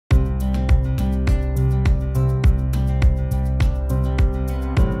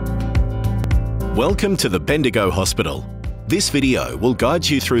Welcome to the Bendigo Hospital. This video will guide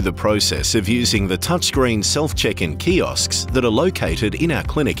you through the process of using the touchscreen self-check-in kiosks that are located in our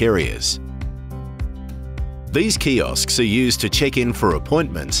clinic areas. These kiosks are used to check in for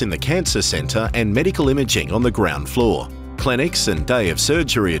appointments in the cancer centre and medical imaging on the ground floor, clinics and day of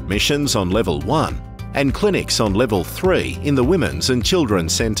surgery admissions on level 1, and clinics on level 3 in the Women's and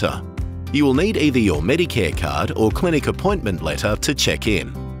Children's Centre. You will need either your Medicare card or clinic appointment letter to check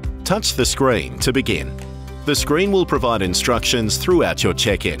in. Touch the screen to begin. The screen will provide instructions throughout your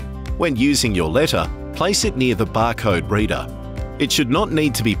check-in. When using your letter, place it near the barcode reader. It should not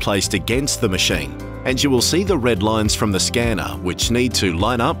need to be placed against the machine, and you will see the red lines from the scanner which need to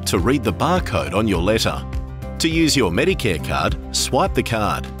line up to read the barcode on your letter. To use your Medicare card, swipe the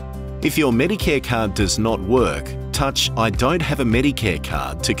card. If your Medicare card does not work, touch "I don't have a Medicare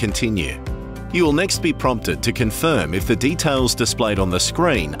card" to continue. You will next be prompted to confirm if the details displayed on the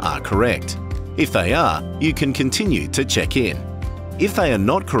screen are correct. If they are, you can continue to check in. If they are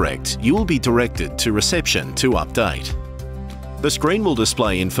not correct, you will be directed to reception to update. The screen will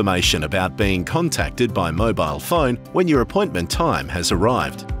display information about being contacted by mobile phone when your appointment time has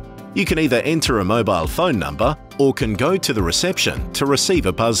arrived. You can either enter a mobile phone number or can go to the reception to receive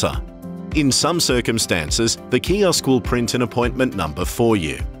a buzzer. In some circumstances, the kiosk will print an appointment number for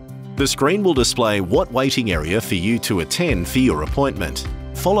you. The screen will display what waiting area for you to attend for your appointment.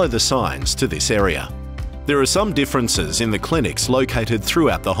 Follow the signs to this area. There are some differences in the clinics located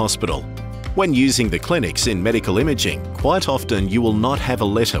throughout the hospital. When using the clinics in medical imaging, quite often you will not have a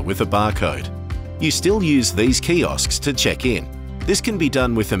letter with a barcode. You still use these kiosks to check in. This can be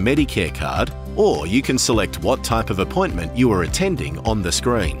done with a Medicare card, or you can select what type of appointment you are attending on the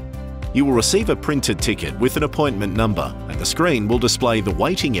screen. You will receive a printed ticket with an appointment number, and the screen will display the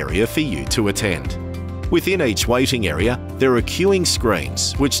waiting area for you to attend. Within each waiting area, there are queuing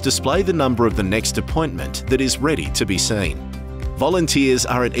screens which display the number of the next appointment that is ready to be seen. Volunteers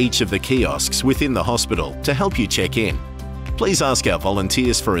are at each of the kiosks within the hospital to help you check in. Please ask our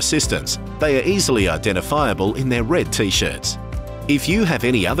volunteers for assistance. They are easily identifiable in their red t-shirts. If you have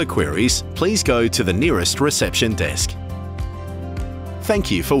any other queries, please go to the nearest reception desk.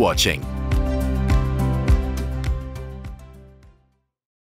 Thank you for watching.